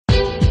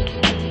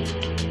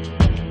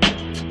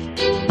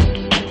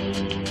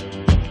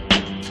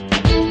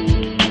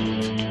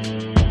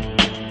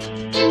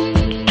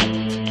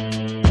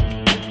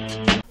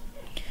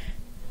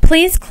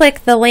Please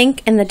click the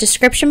link in the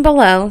description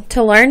below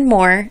to learn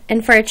more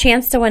and for a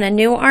chance to win a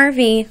new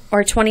RV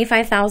or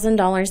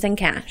 $25,000 in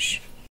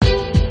cash.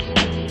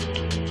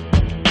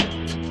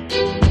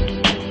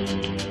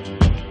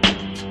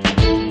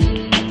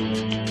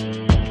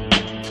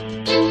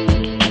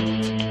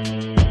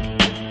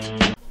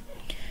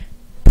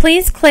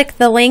 Please click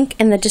the link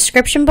in the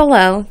description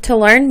below to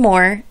learn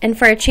more and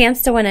for a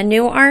chance to win a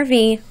new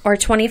RV or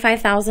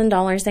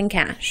 $25,000 in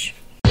cash.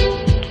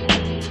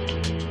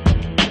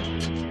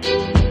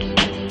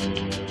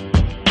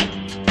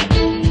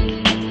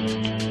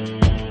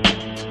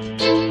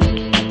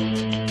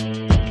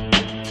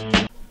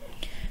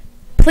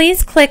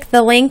 Please click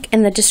the link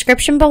in the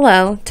description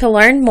below to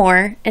learn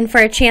more and for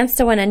a chance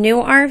to win a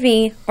new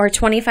RV or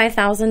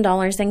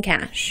 $25,000 in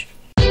cash.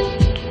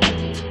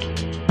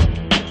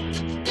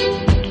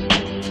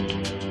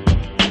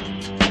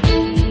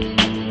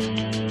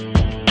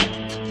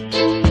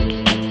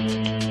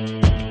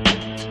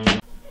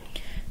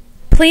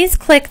 Please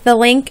click the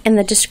link in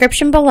the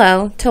description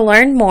below to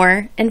learn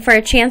more and for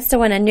a chance to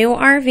win a new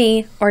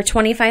RV or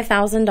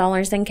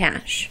 $25,000 in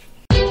cash.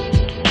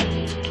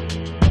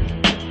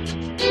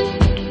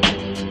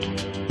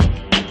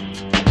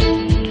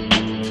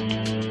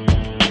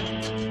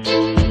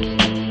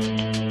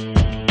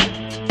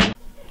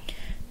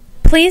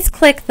 Please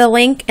click the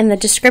link in the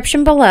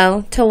description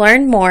below to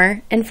learn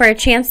more and for a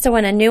chance to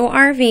win a new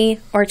RV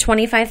or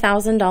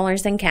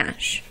 $25,000 in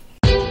cash.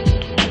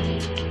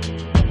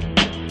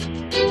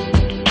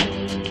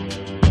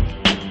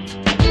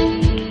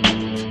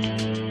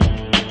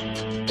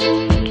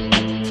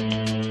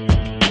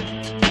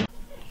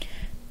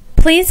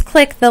 Please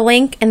click the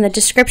link in the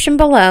description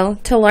below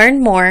to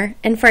learn more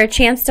and for a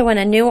chance to win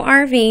a new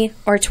RV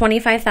or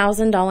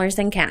 $25,000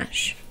 in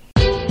cash.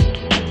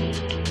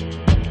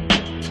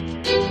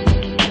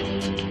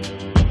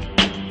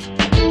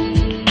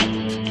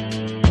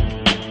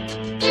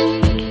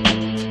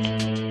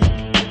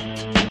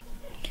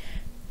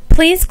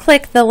 Please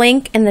click the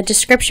link in the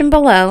description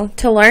below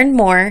to learn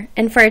more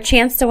and for a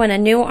chance to win a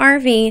new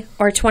RV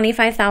or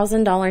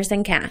 $25,000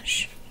 in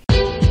cash.